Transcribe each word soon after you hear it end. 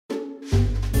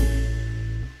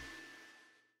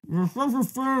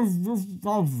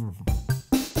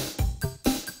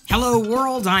Hello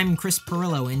world, I'm Chris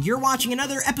Pirillo, and you're watching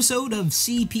another episode of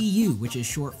CPU, which is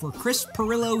short for Chris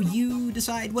Pirillo, you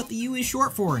decide what the U is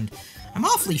short for, and I'm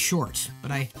awfully short,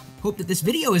 but I hope that this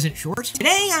video isn't short.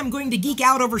 Today I'm going to geek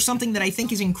out over something that I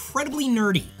think is incredibly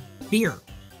nerdy, beer.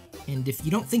 And if you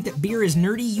don't think that beer is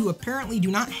nerdy, you apparently do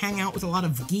not hang out with a lot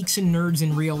of geeks and nerds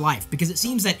in real life, because it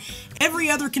seems that every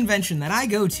other convention that I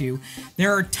go to,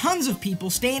 there are tons of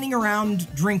people standing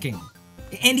around drinking.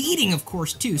 And eating, of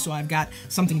course, too, so I've got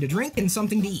something to drink and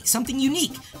something to eat. Something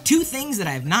unique. Two things that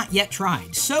I have not yet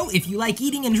tried. So, if you like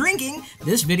eating and drinking,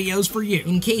 this video's for you.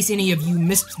 In case any of you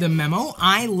missed the memo,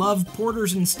 I love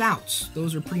porters and stouts.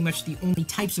 Those are pretty much the only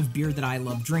types of beer that I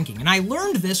love drinking. And I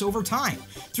learned this over time,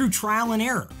 through trial and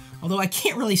error. Although I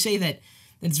can't really say that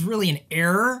it's really an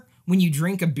error when you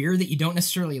drink a beer that you don't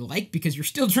necessarily like, because you're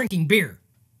still drinking beer.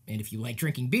 And if you like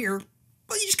drinking beer,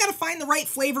 well, you just gotta find the right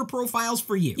flavor profiles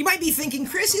for you. You might be thinking,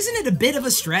 Chris, isn't it a bit of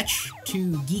a stretch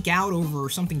to geek out over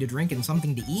something to drink and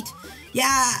something to eat?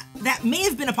 Yeah, that may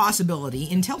have been a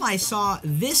possibility until I saw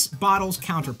this bottle's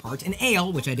counterpart, an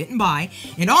ale, which I didn't buy,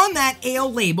 and on that ale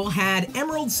label had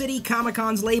Emerald City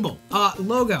Comic-Con's logo.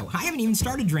 I haven't even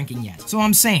started drinking yet. So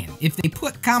I'm saying, if they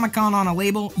put Comic-Con on a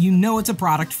label, you know it's a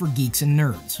product for geeks and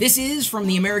nerds. This is, from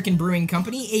the American Brewing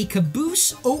Company, a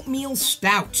Caboose Oatmeal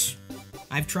Stout.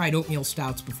 I've tried oatmeal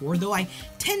stouts before, though I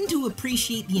tend to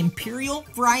appreciate the imperial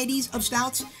varieties of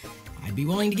stouts. I'd be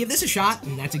willing to give this a shot,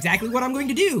 and that's exactly what I'm going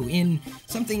to do in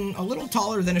something a little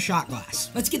taller than a shot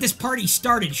glass. Let's get this party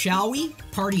started, shall we?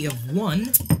 Party of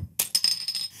one.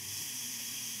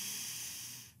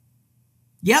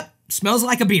 Yep, smells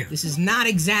like a beer. This is not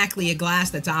exactly a glass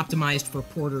that's optimized for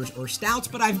porters or stouts,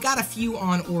 but I've got a few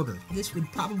on order. This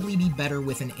would probably be better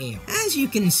with an ale. As you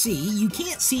can see, you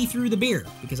can't see through the beer,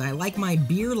 because I like my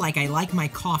beer like I like my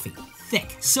coffee.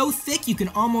 Thick. So thick you can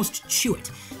almost chew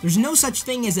it. There's no such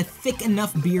thing as a thick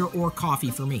enough beer or coffee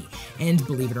for me. And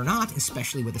believe it or not,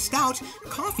 especially with a stout,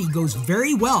 coffee goes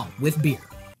very well with beer.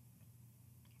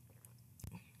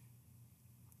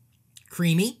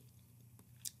 Creamy.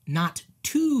 Not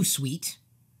too sweet,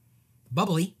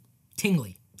 bubbly,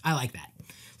 tingly. I like that.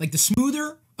 Like, the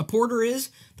smoother a porter is,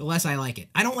 the less I like it.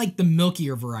 I don't like the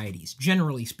milkier varieties,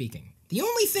 generally speaking. The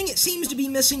only thing it seems to be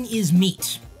missing is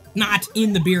meat. Not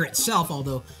in the beer itself,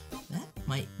 although that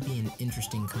might be an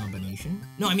interesting combination.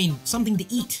 No, I mean, something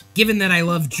to eat. Given that I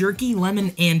love jerky,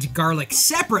 lemon, and garlic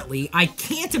separately, I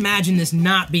can't imagine this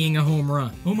not being a home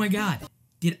run. Oh my god.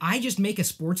 Did I just make a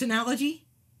sports analogy?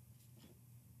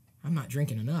 I'm not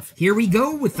drinking enough. Here we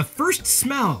go with the first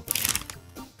smell.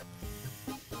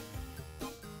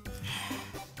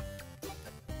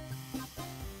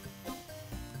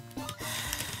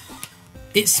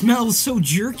 It smells so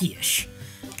jerky-ish.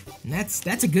 And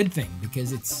that's a good thing,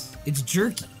 because it's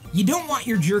jerky. You don't want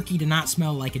your jerky to not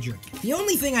smell like a jerky. The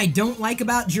only thing I don't like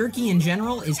about jerky in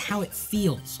general is how it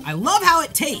feels. I love how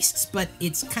it tastes, but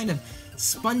it's kind of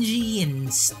spongy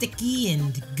and sticky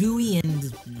and gooey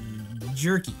and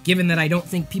jerky. Given that I don't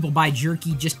think people buy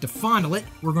jerky just to fondle it,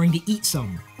 we're going to eat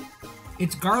some.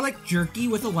 It's garlic jerky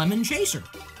with a lemon chaser.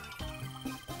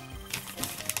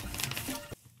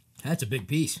 That's a big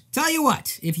piece. Tell you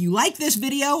what, if you like this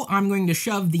video, I'm going to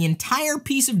shove the entire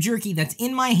piece of jerky that's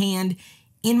in my hand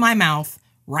in my mouth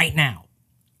right now.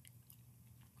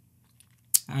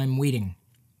 I'm waiting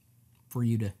for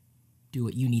you to do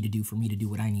what you need to do for me to do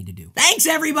what I need to do. Thanks,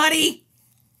 everybody!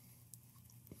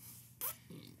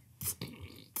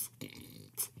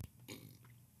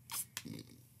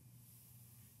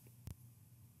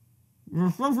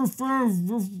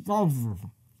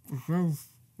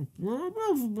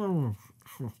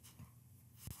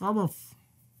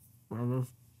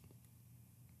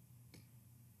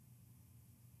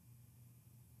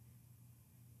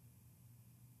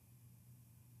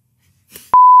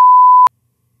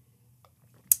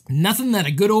 Nothing that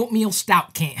a good oatmeal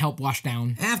stout can't help wash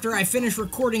down. After I finish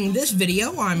recording this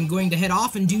video, I'm going to head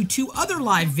off and do 2 other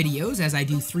live videos, as I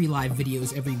do 3 live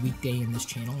videos every weekday in this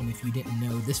channel. And if you didn't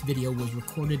know, this video was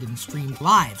recorded and streamed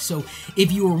live. So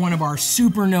if you were one of our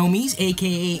super nomies,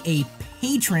 aka a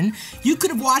patron, you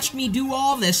could have watched me do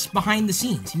all this behind the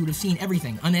scenes. You would have seen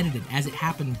everything unedited as it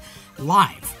happened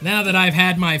live. Now that I've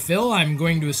had my fill, I'm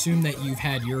going to assume that you've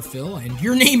had your fill, and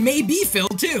your name may be Phil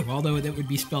too, although that would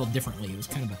be spelled differently. It was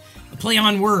kind of a play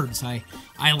on words. I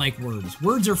like words.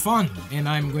 Words are fun, and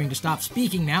I'm going to stop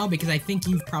speaking now because I think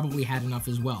you've probably had enough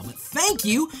as well. But thank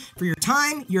you for your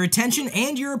time, your attention,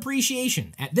 and your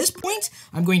appreciation. At this point,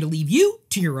 I'm going to leave you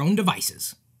to your own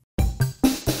devices.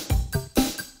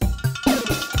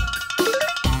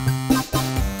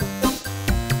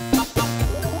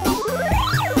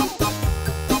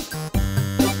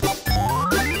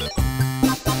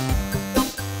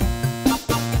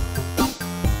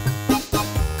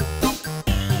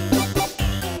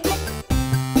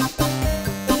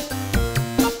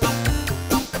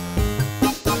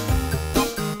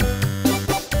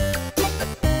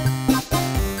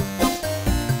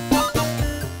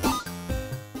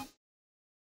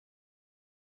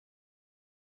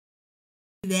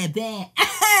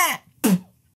 that.